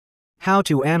How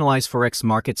to analyze Forex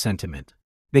market sentiment.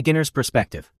 Beginner's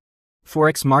perspective.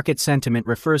 Forex market sentiment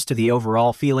refers to the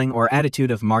overall feeling or attitude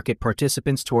of market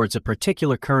participants towards a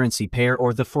particular currency pair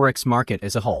or the Forex market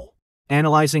as a whole.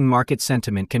 Analyzing market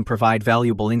sentiment can provide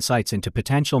valuable insights into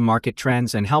potential market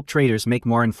trends and help traders make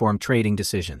more informed trading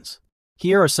decisions.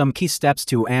 Here are some key steps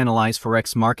to analyze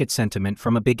Forex market sentiment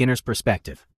from a beginner's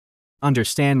perspective.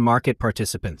 Understand market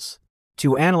participants.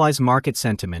 To analyze market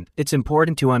sentiment, it's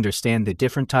important to understand the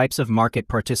different types of market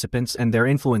participants and their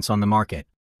influence on the market.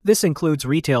 This includes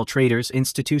retail traders,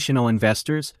 institutional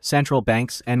investors, central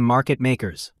banks, and market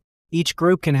makers. Each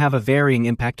group can have a varying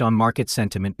impact on market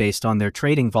sentiment based on their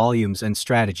trading volumes and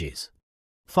strategies.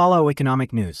 Follow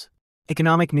economic news.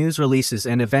 Economic news releases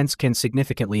and events can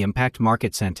significantly impact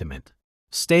market sentiment.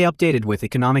 Stay updated with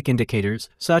economic indicators,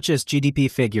 such as GDP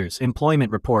figures,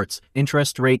 employment reports,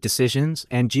 interest rate decisions,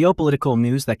 and geopolitical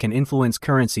news that can influence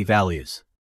currency values.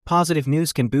 Positive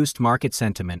news can boost market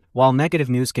sentiment, while negative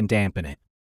news can dampen it.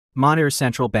 Monitor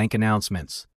central bank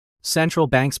announcements. Central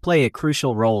banks play a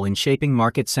crucial role in shaping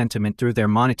market sentiment through their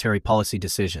monetary policy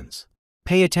decisions.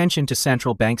 Pay attention to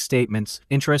central bank statements,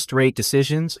 interest rate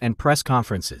decisions, and press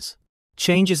conferences.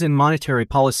 Changes in monetary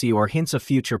policy or hints of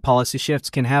future policy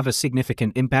shifts can have a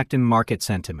significant impact in market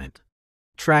sentiment.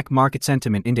 Track market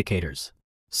sentiment indicators.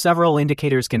 Several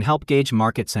indicators can help gauge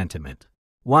market sentiment.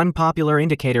 One popular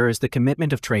indicator is the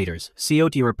Commitment of Traders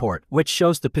 (COT) report, which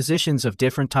shows the positions of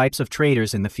different types of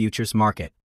traders in the futures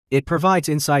market. It provides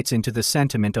insights into the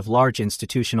sentiment of large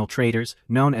institutional traders,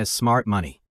 known as smart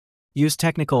money. Use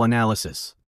technical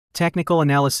analysis. Technical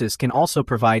analysis can also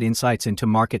provide insights into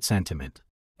market sentiment.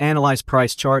 Analyze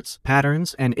price charts,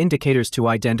 patterns, and indicators to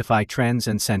identify trends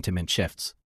and sentiment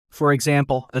shifts. For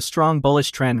example, a strong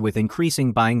bullish trend with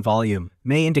increasing buying volume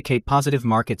may indicate positive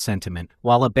market sentiment,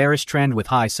 while a bearish trend with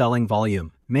high selling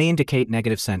volume may indicate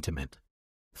negative sentiment.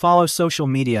 Follow social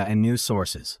media and news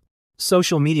sources.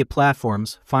 Social media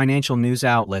platforms, financial news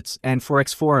outlets, and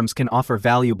Forex forums can offer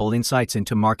valuable insights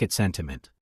into market sentiment.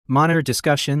 Monitor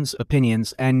discussions,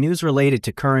 opinions, and news related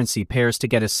to currency pairs to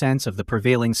get a sense of the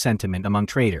prevailing sentiment among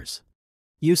traders.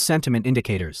 Use sentiment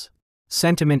indicators.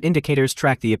 Sentiment indicators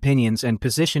track the opinions and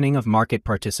positioning of market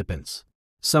participants.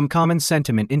 Some common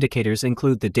sentiment indicators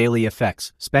include the Daily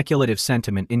Effects, Speculative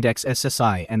Sentiment Index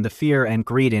 (SSI), and the Fear and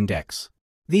Greed Index.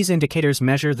 These indicators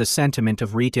measure the sentiment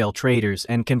of retail traders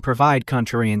and can provide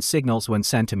contrarian signals when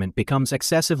sentiment becomes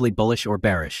excessively bullish or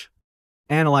bearish.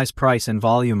 Analyze price and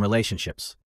volume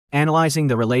relationships. Analyzing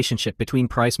the relationship between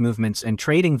price movements and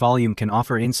trading volume can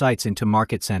offer insights into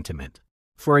market sentiment.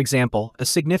 For example, a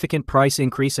significant price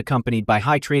increase accompanied by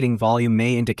high trading volume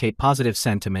may indicate positive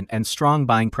sentiment and strong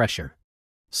buying pressure.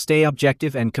 Stay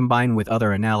objective and combine with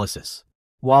other analysis.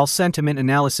 While sentiment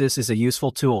analysis is a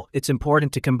useful tool, it's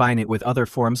important to combine it with other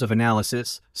forms of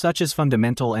analysis, such as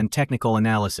fundamental and technical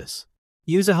analysis.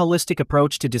 Use a holistic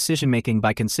approach to decision-making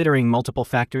by considering multiple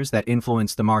factors that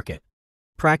influence the market.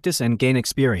 Practice and gain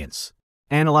experience.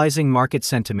 Analyzing market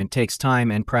sentiment takes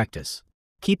time and practice.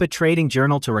 Keep a trading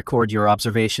journal to record your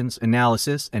observations,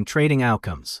 analysis, and trading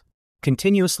outcomes.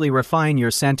 Continuously refine your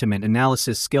sentiment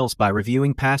analysis skills by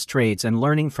reviewing past trades and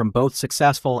learning from both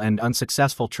successful and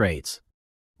unsuccessful trades.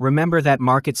 Remember that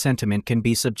market sentiment can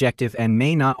be subjective and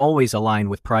may not always align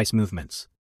with price movements.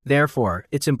 Therefore,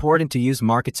 it's important to use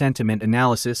market sentiment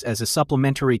analysis as a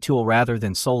supplementary tool rather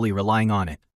than solely relying on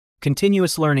it.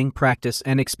 Continuous learning, practice,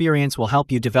 and experience will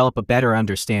help you develop a better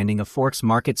understanding of Forex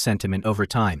market sentiment over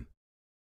time.